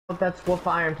That's what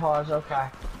Iron Paws, okay.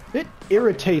 It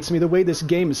irritates me the way this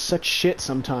game is such shit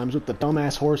sometimes with the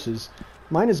dumbass horses.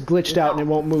 Mine is glitched out and it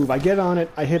won't move. I get on it,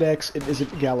 I hit X, it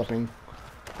isn't galloping.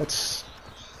 That's...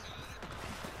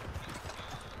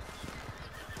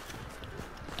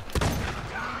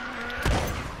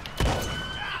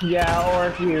 Yeah, or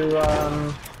if you,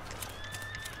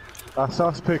 That's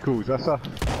us, Pickles, that's us.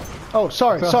 Oh,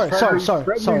 sorry. Sorry.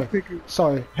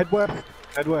 Head west,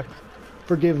 head west.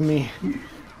 Forgive me.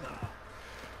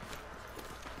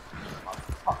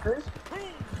 fuckers.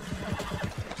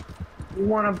 You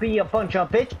wanna be a bunch of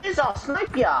bitches? I'll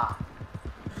snipe ya!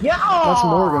 Yeah! That's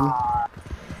Morgan.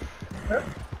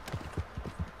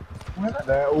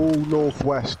 They're all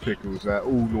northwest, Pickles, they're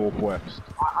all northwest.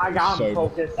 I got them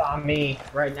focused on me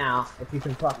right now. If you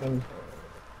can fucking...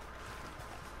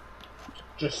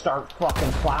 just start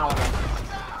fucking plowing.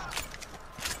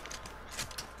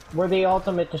 We're the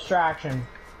ultimate distraction.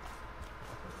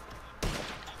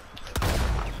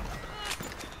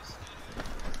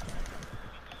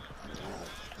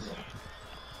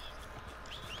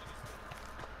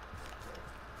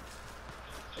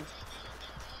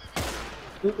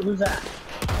 Who's that?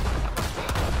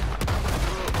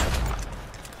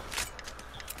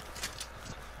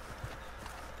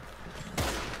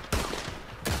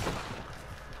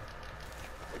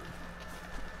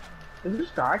 Is this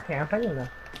guy camping in the...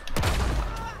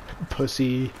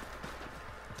 Pussy.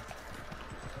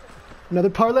 Another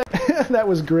parlay? That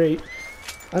was great.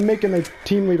 I'm making the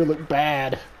team leader look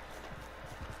bad.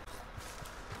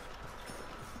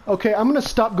 Okay, I'm gonna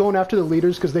stop going after the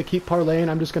leaders because they keep parlaying.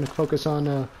 I'm just gonna focus on,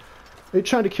 are you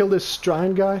trying to kill this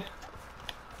Strine guy?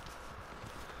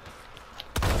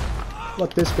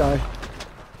 Like this guy.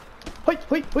 Wait.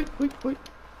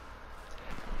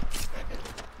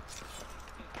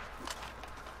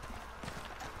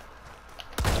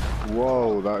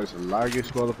 Whoa, that is the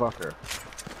laggiest motherfucker.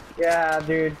 Yeah,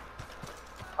 dude.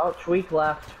 Oh, Tweak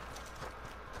left.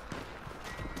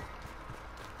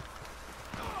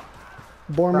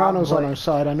 Bormano's on our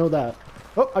side, I know that.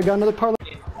 Oh, I got another parlay.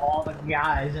 All the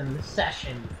guys in the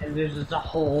session, and there's just a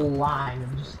whole line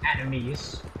of just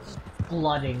enemies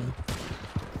flooding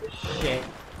this shit.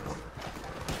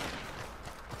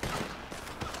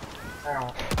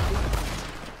 Ow.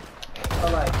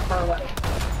 Parlay.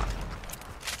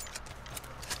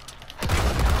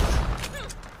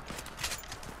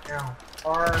 Ow.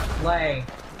 Parlay.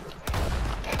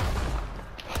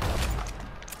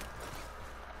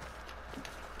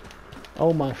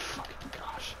 Oh my fucking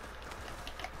gosh.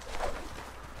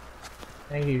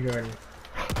 Thank you, Jordan.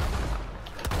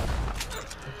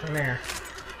 Come here.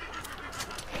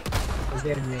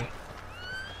 Forgive me.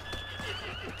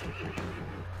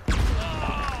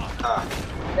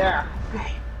 There.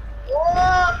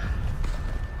 Whoa!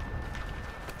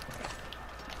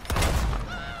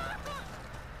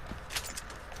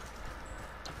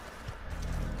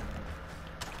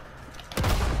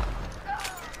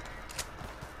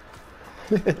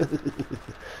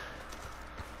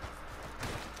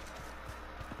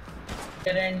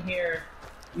 Get in here,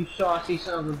 you saucy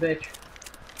son of a bitch.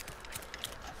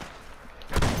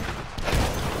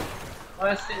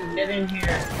 Weston, get in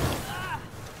here.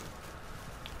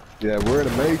 Yeah, we're in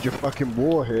a major fucking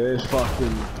war here. It's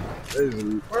fucking... There's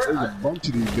a bunch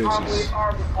of these bitches.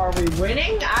 Are we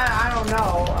winning? I don't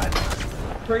know.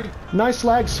 Pretty... Nice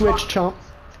lag switch, chump.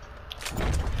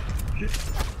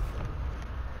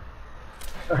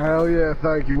 Hell yeah,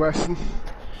 thank you, Weston.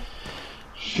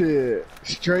 Shit,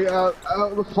 straight out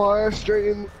of the fire,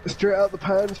 straight out the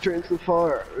pan, straight into the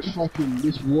fire.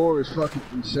 This war is fucking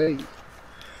insane.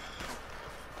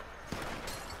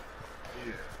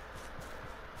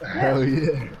 Yeah. Hell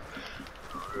yeah.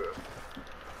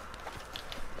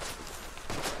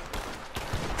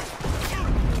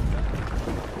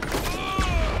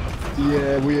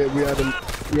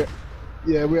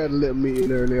 Yeah, we had a little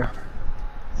meeting earlier.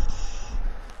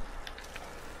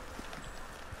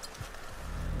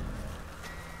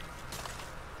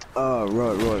 Oh,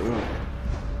 right.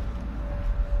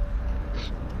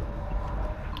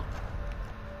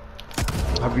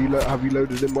 Have you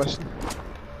loaded in, Weston?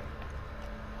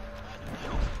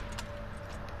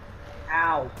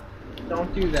 Ow.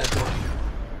 Don't do that.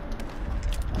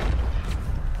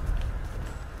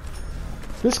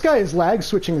 This guy is lag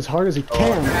switching as hard as he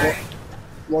can. Okay.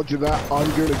 Roger that. I'm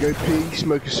gonna go pee,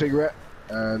 smoke a cigarette,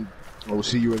 and I will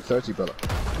see you in 30, brother.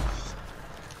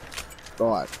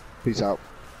 Alright, peace out.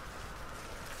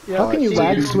 Yeah, how can you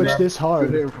lag switch this hard?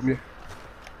 Good hearing from you.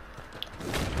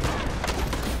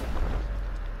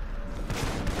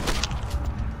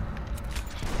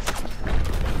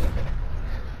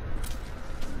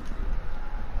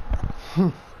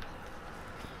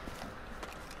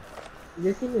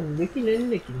 Licking and licking and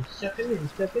licking. Sucking and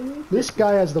sucking and This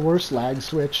guy has the worst lag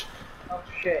switch. Oh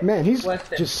shit. Man, he's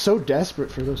Weston, just so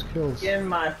desperate for those kills. get in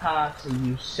my posse,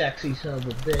 you sexy son of a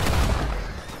bitch.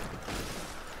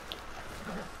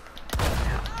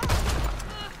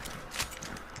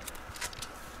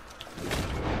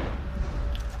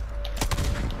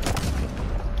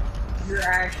 You're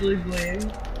actually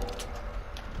bleeding.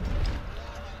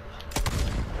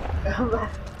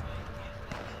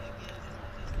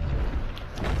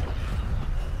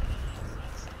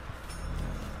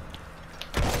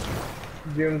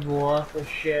 Doing bluff of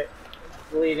shit.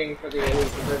 Bleeding for the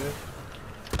elite division.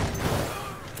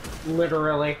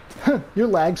 Literally. Your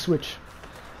lag switch.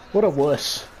 What a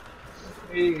wuss.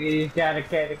 You gotta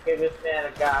give this man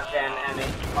a goddamn Emmy.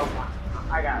 Oh my,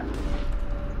 I got it.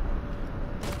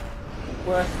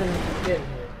 Weston, get in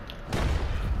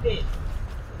here.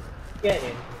 Get in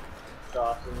here.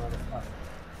 Saucy motherfucker.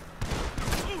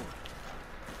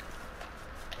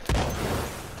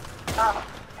 Oh.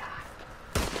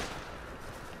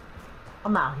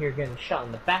 I'm out here getting shot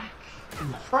in the back,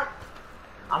 in the front,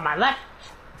 on my left,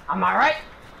 on my right,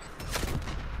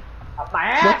 up my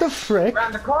ass, What the frick?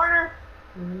 around the corner.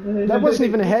 That wasn't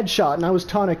even a headshot and I was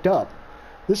tonicked up.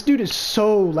 This dude is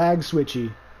so lag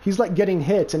switchy. He's like getting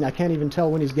hits and I can't even tell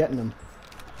when he's getting them.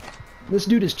 This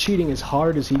dude is cheating as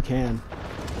hard as he can.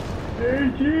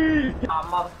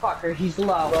 Oh, motherfucker, he's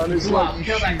low. He's low.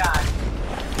 Kill that guy.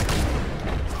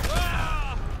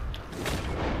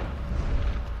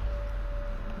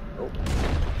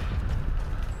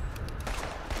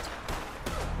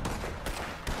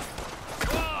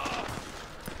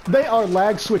 They are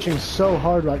lag switching so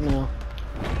hard right now.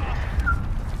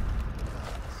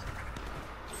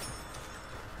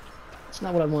 That's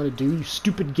not what I want to do, you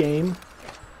stupid game.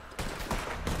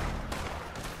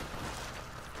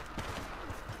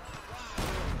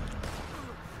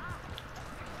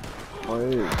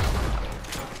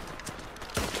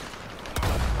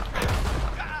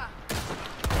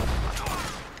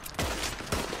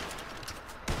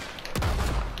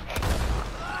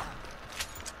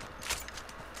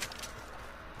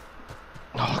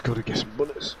 Oh, I gotta get some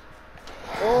bullets.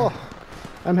 Oh,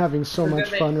 I'm having so much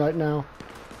fun right now.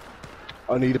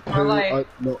 I need a poo. Like...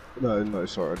 No,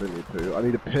 sorry, I don't need a poo. I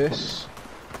need a piss.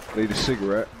 I need a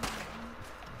cigarette.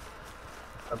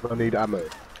 And I need ammo.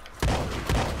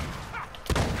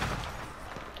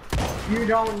 You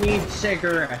don't need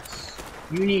cigarettes.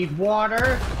 You need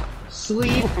water,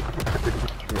 sleep,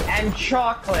 and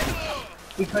chocolate.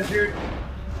 Because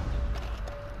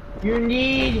you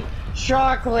need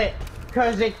chocolate.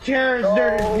 Because it cures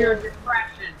your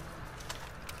depression.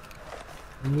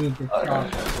 You need the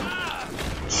chocolate.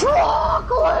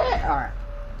 Chocolate! Alright.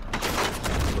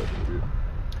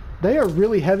 They are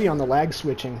really heavy on the lag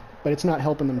switching, but it's not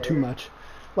helping them too much.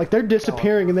 Like, they're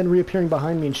disappearing and then reappearing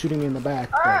behind me and shooting me in the back.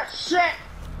 Ah, shit!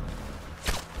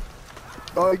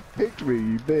 Oh, you picked me,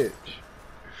 you bitch.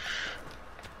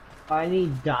 I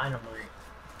need dynamite.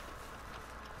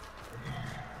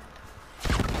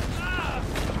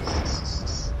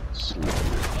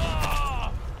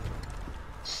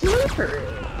 Slippery.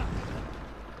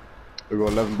 We've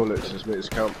got 11 bullets, let's make this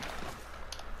count.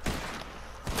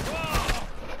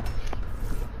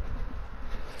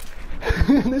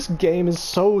 This game is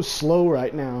so slow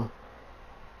right now.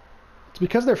 It's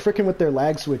because they're fricking with their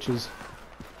lag switches.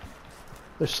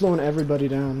 They're slowing everybody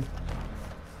down.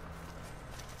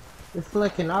 You're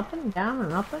flicking up and down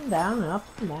and up and down and up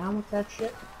and down with that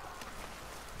shit.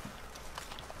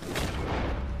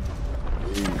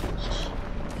 Jesus.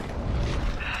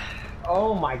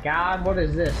 Oh my god, what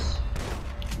is this?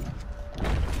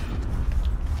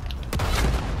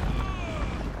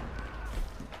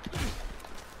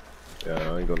 Yeah,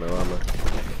 I ain't got no ammo.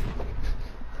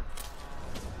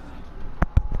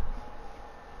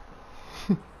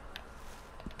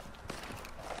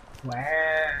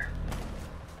 Where?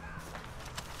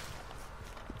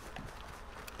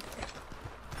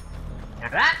 Now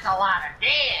that's a lot of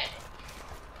damage!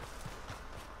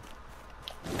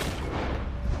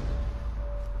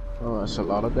 Oh, that's a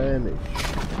lot of damage.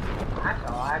 That's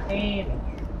a lot of damage.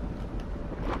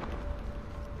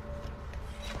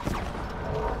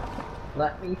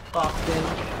 Let me fucking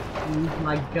use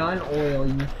my gun oil,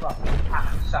 you fucking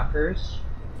cocksuckers.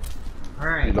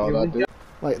 Alright, You know that, dude?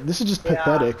 Like, this is just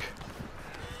pathetic.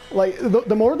 Like,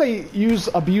 the more they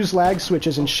abuse lag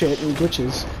switches and shit and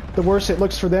glitches, the worse it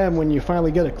looks for them when you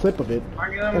finally get a clip of it.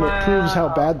 And it proves how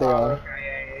bad they are.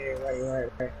 Okay,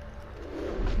 right.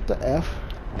 What the F?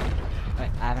 Wait,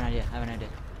 I have an idea,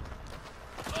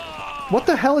 What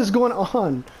the hell is going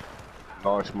on?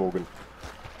 Nice, Morgan.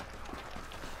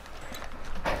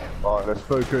 Alright, let's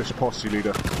focus, Posse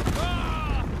leader.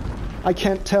 I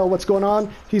can't tell what's going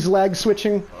on. He's lag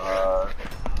switching.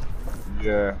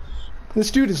 Yeah. This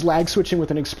dude is lag switching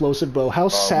with an explosive bow. How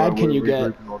sad can you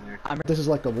get? This is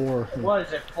like a war. What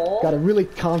is it, full? Gotta really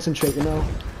concentrate, you know?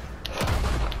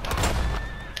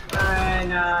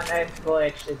 No, it's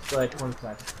glitched. It's glitched. 1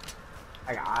 second.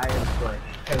 I am glitched.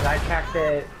 Because I checked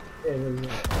it. It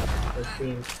was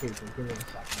being stupid. Give me a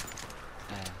second.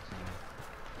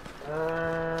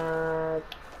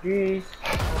 Jeez.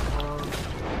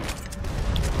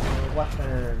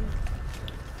 Weapon.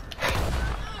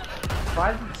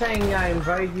 Why is it saying I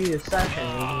invited you to session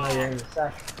even though you're in the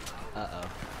session? Uh-oh.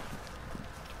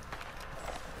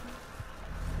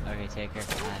 Okay, Taker,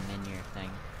 I'm in your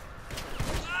thing.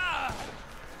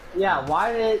 Yeah,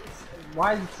 why is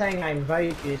it saying I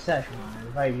invited you to session when I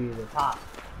invited you to the top?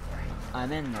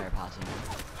 I'm in there, Posse.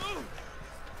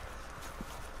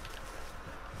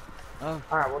 Oh.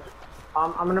 Alright, well,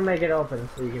 I'm gonna make it open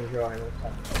so you can join in a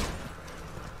second.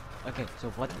 Okay, so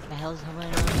what the hell is going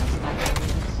on?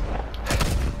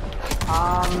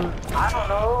 I don't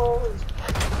know.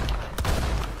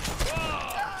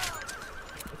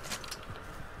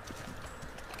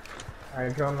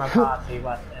 Alright, join my posse,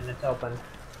 and it's open.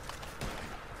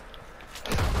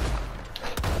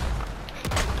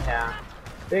 Yeah.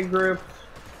 Big group,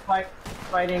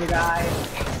 fighting guy.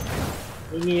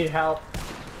 He needed help.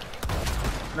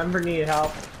 Member needed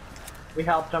help. We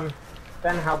helped him.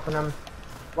 Been helping him.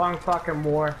 Long fucking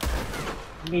war.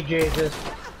 Me Jesus.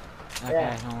 Okay,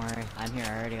 yeah. Don't worry. I'm here.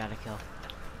 I already got a kill.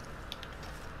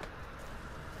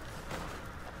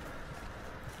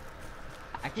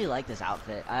 I actually like this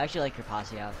outfit. I actually like your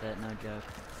Posse outfit, no joke.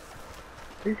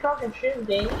 You're talking shit,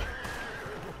 Dane.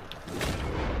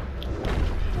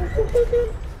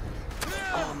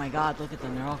 Oh my god, look at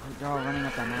them. They're all running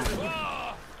up that map.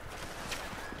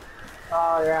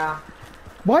 Oh yeah.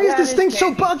 Why is this thing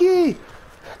so buggy?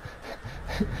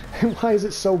 Why is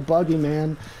it so buggy,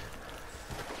 man?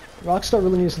 Rockstar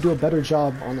really needs to do a better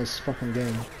job on this fucking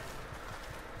game.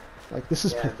 Like, this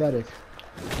is pathetic.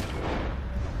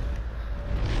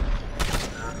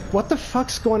 What the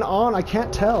fuck's going on? I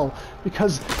can't tell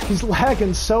because he's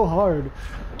lagging so hard.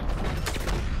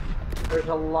 There's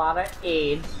a lot of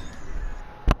AIDS.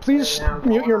 Please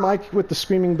mute your mic with the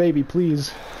screaming baby,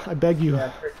 please. I beg you.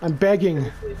 Yeah, I'm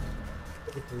begging.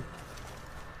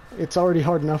 It's already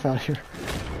hard enough out here.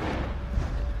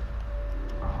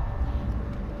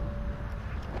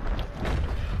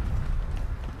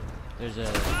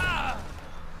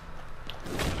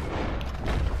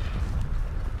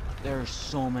 There are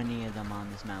so many of them on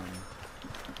this mountain.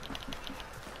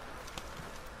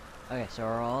 Okay, so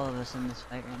are all of us in this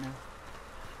fight right now?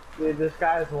 Dude, this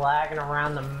guy's lagging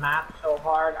around the map so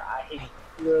hard, he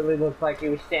literally looks like he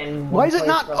was standing in one Why is it place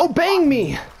not for obeying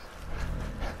me?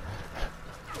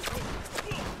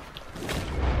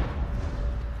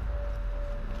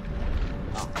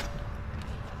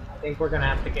 I think we're gonna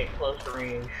have to get close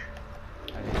range.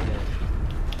 Okay, good.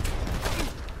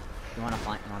 You wanna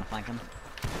flank him?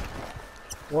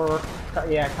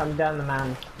 Yeah, come down the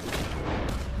mountain.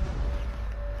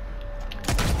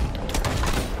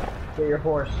 Get your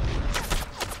horse.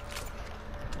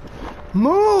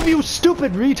 Move, you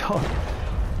stupid retard!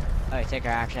 Alright, Taker,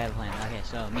 I actually have a plan. Okay,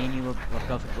 so me and you will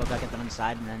go back at them on the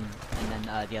side, and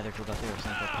then the others will go through a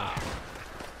central push.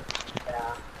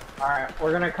 Yeah. Alright,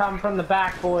 we're gonna come from the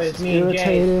back, boys. Me and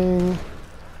Jay. Irritating.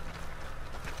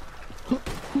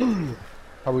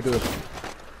 How we doing?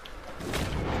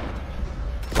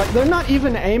 Like, they're not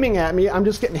even aiming at me. I'm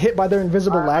just getting hit by their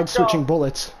invisible lag let's switching go.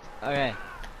 bullets. Okay.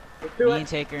 Me and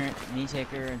Taker,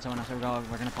 and someone else will go.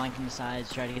 We're gonna flank from the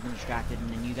sides, try to get them distracted, and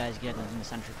then you guys get them in the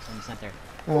center.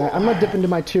 I'm gonna dip into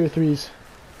my tier 3s.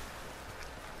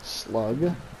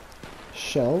 Slug.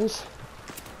 Shells.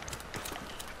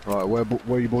 Right,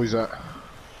 where you boys at?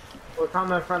 We're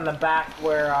coming from the back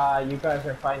where you guys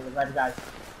are fighting the red guys.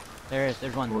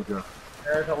 There's one. Okay.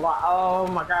 There's a lot. Oh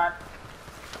my god.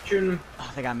 Shooting them.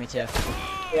 Oh, they got me too.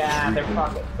 Yeah,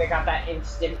 they got that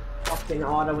instant fucking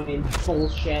auto in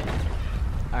bullshit.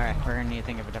 Alright, we're gonna need to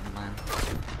think of a different plan.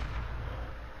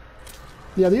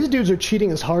 Yeah, these dudes are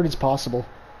cheating as hard as possible.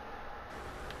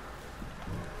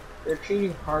 They're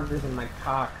cheating harder than my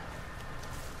cock.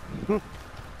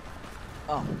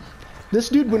 Oh. This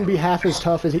dude wouldn't be half as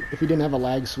tough as if he didn't have a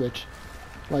lag switch.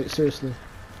 Like, seriously.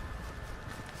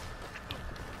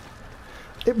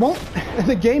 It won't...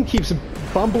 The game keeps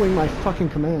bumbling my fucking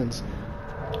commands.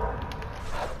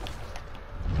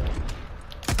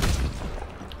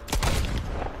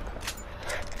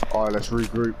 Alright, let's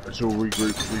regroup. Let's all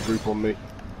regroup. Regroup on me.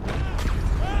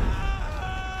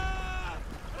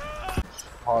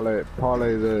 Parlay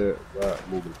the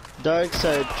movement. Dark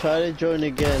side, try to join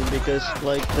again because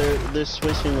like they're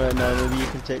switching right now. Maybe you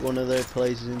can take one of their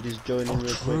places and just join in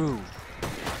real quick. True.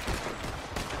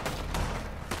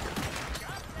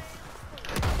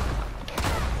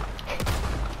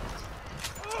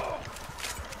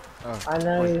 I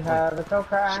know you have a toe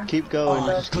crack. Just keep going. Oh,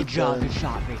 Just good keep job, going. good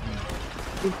shot, Vicky.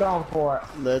 Keep going for it.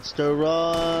 Let's go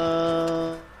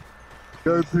run.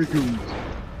 Go Pickles!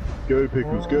 Go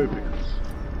Pickles, go Pickles.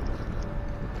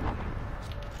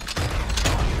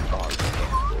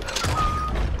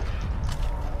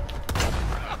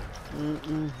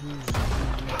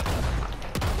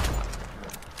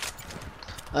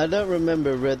 I don't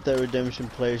remember Red Dead Redemption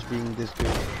players being this good.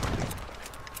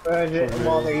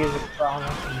 Well, they're using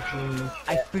Promise and Team and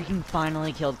I shit. freaking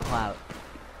finally killed Clout.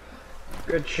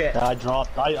 Good shit. I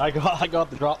dropped. I got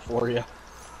the drop for you.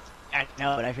 I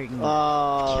know, but I freaking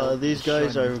Ah, these guys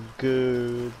destroyed are them.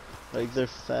 good. Like they're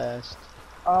fast.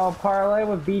 Oh, parlay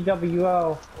with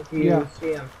BWO if you Yeah.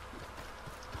 see him.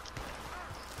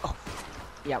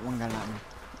 Yeah, one gun at me.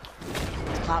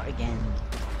 Clout again.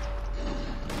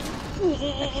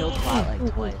 I killed Clout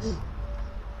like twice.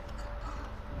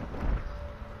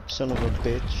 Son of a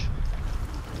bitch.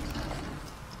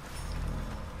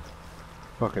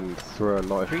 Fucking throw a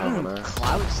knife out Freaking man.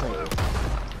 Clout's like...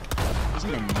 He's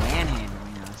been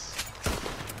manhandling us.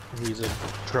 He's a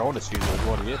Cronus user, is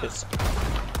what he is.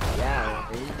 Yeah,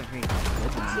 he's been freaking good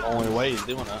It's the now. only way he's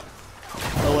doing it.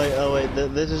 Oh wait,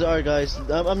 this is our guys.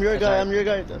 I'm your guy, I'm your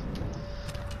guy.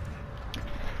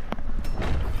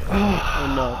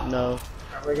 Oh no.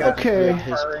 We got Okay.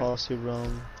 His posse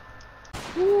wrong.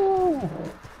 Woo!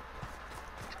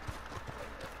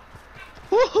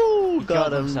 Woohoo! He Got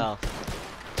killed him. himself.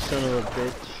 Son of a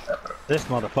bitch. This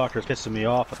motherfucker's pissing me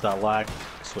off with that lag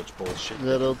switch bullshit.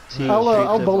 Little team.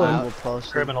 I'll bully him. evil posse.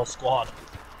 Criminal squad.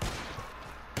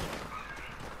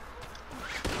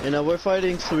 You know, we're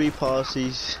fighting 3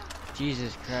 posses.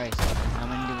 Jesus Christ. How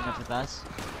many do we have with us?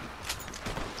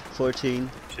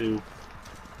 14. 2.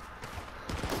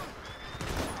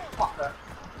 Fucker.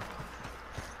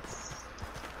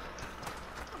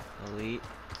 Elite.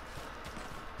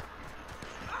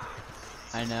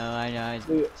 I know,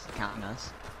 he's counting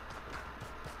us.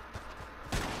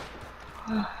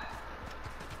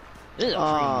 This is a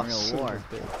Ah, freaking real son war. of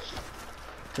a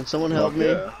bitch. Can someone help me?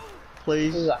 Yeah.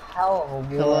 Please? This is a hell of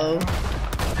a war. Hello?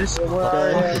 This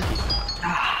Where are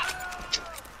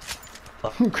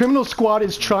you? Criminal Squad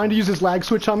is trying to use his lag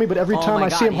switch on me, but every Oh time my I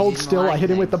see God, him he's hold using still, the I lag hit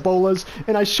him with the thing. bolas,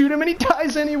 and I shoot him and he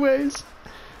dies anyways.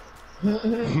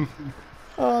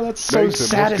 Oh, that's so Nathan,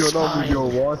 what's going on with satisfying. your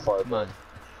Wi-Fi? Come on.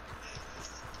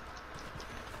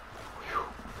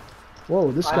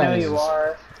 Whoa, this I guy know is... you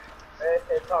are.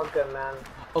 It's all good, man.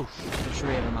 Oh, there's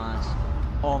 3 of them on us.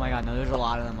 Oh my god, no, there's a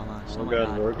lot of them on us. Oh We're my good,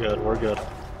 god. we're good, we're good.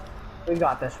 We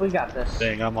got this, we got this.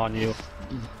 Dang, I'm on you.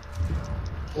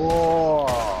 Whoa.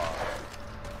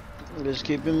 Just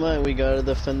keep in mind, we gotta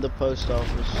defend the post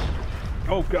office.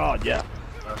 Oh god, yeah.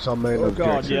 That's our main Oh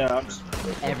god, objective. yeah. I'm just...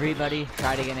 Everybody,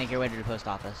 try to make your way to the post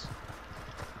office.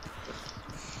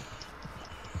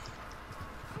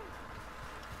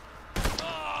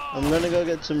 I'm gonna go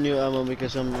get some new ammo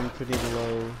because I'm pretty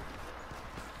low.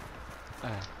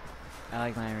 Okay. I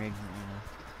like my rig.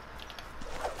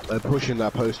 They're pushing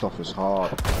that post office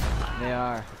hard. They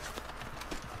are.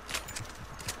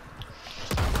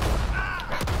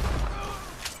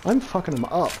 I'm fucking him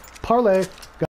up. Parlay,